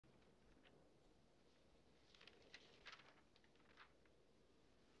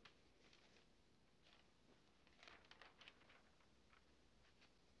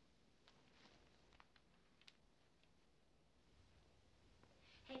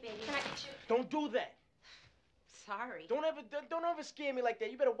Hey, baby, can I get you? Don't do that. Sorry. Don't ever scare me like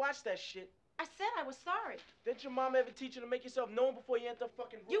that. You better watch that shit. I said I was sorry. Didn't your mom ever teach you to make yourself known before you enter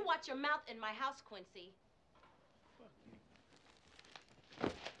fucking room? You watch your mouth in my house, Quincy. Fuck you.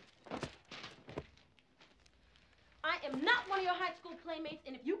 I am not one of your high school playmates,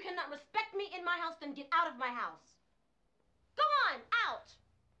 and if you cannot respect me in my house, then get out of my house. Go on, out!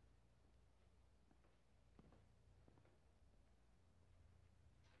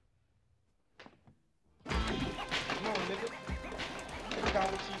 Come on, nigga. Check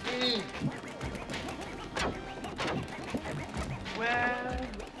out what she did. Well.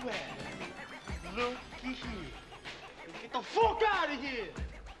 Looky here. Get the fuck out of here!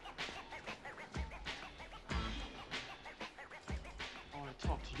 I want to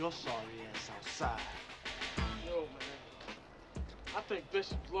talk to your sorry ass outside. Yo, man. I think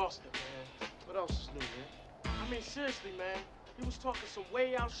Bishop lost it, man. What else is new, man? I mean, seriously, man. He was talking some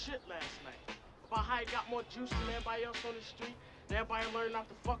way out shit last night. About how he got more juice than everybody else on the street. And everybody learned not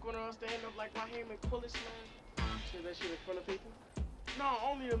to fuck with us to end up like Raheem and Quillis, man. Say that shit in front of people? No,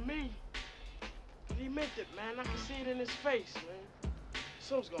 only to me. But he meant it, man. I can see it in his face, man.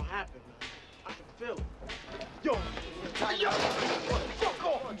 Something's gonna happen, man. I can feel it. Yo! Yo! Fuck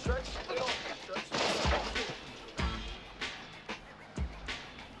off!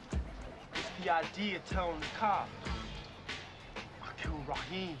 It's the idea of telling the cops. I killed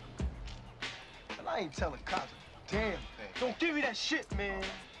Raheem. And I ain't telling cops a damn thing. Don't give me that shit, man.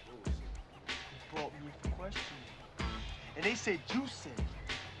 They brought me in for questioning. And they said you said it.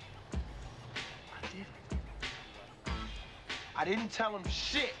 I did it. I didn't tell him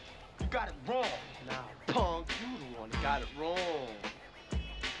shit. You got it wrong. Nah, punk, you the one that got it wrong.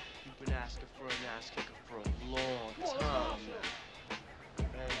 You've been asking for an ass kicker for a long time.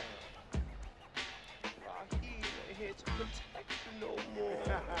 Man. Raheem ain't here to protect you no more.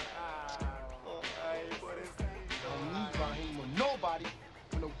 I don't need Raheem or nobody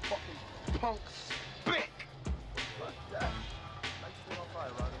with no fucking punk spick. Fuck that. Light this thing on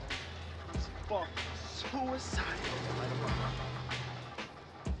fire, Radames. It's fucking suicide.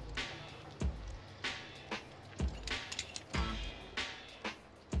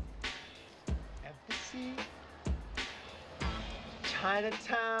 Ever see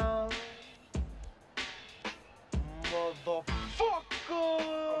Chinatown? Motherfucker! I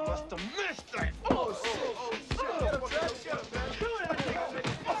must have missed that. Oh, shit. Get him, Jack. Get him, man. Kill that nigga!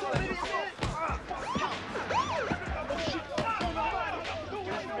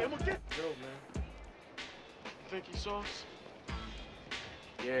 Yo, man. You think he saw us?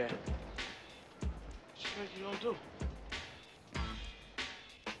 Yeah. What you think you gonna do? I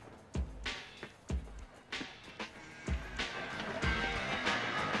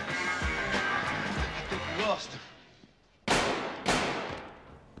think we lost him.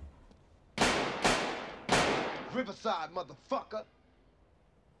 Riverside, motherfucker.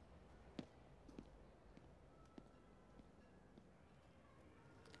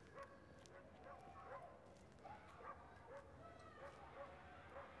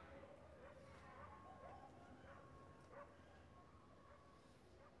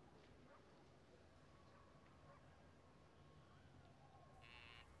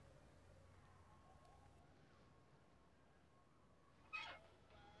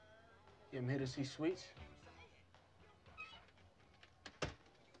 I'm here to see Sweets.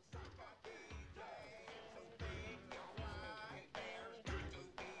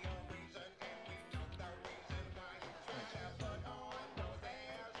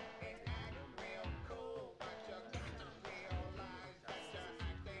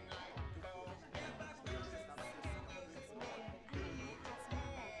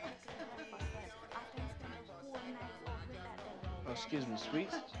 Oh, excuse me,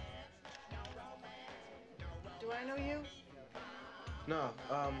 Sweets? Do I know you? No,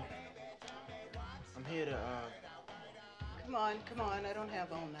 I'm here to, Come on, I don't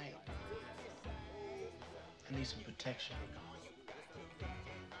have all night. I need some protection.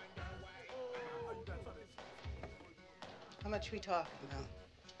 How much we talking about?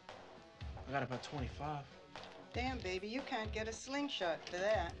 I got about 25. Damn, baby, you can't get a slingshot for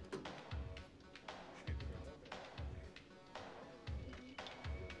that.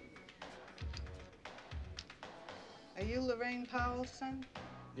 Are you Lorraine Powell's son?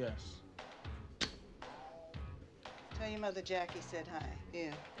 Yes. Tell your mother Jackie said hi.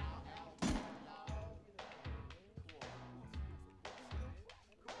 Here.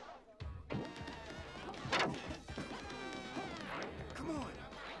 Come on.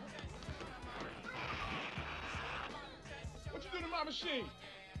 What you do to my machine?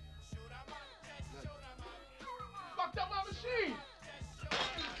 Fucked up my machine!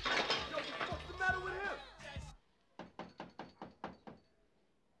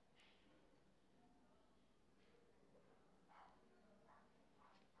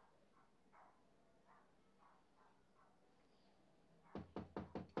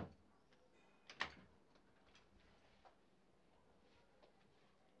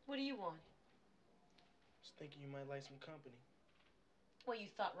 What do you want? Just thinking you might like some company. Well, you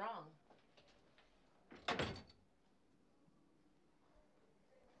thought wrong.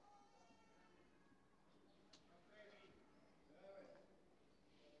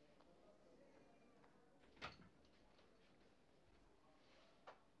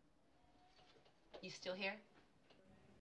 You still here?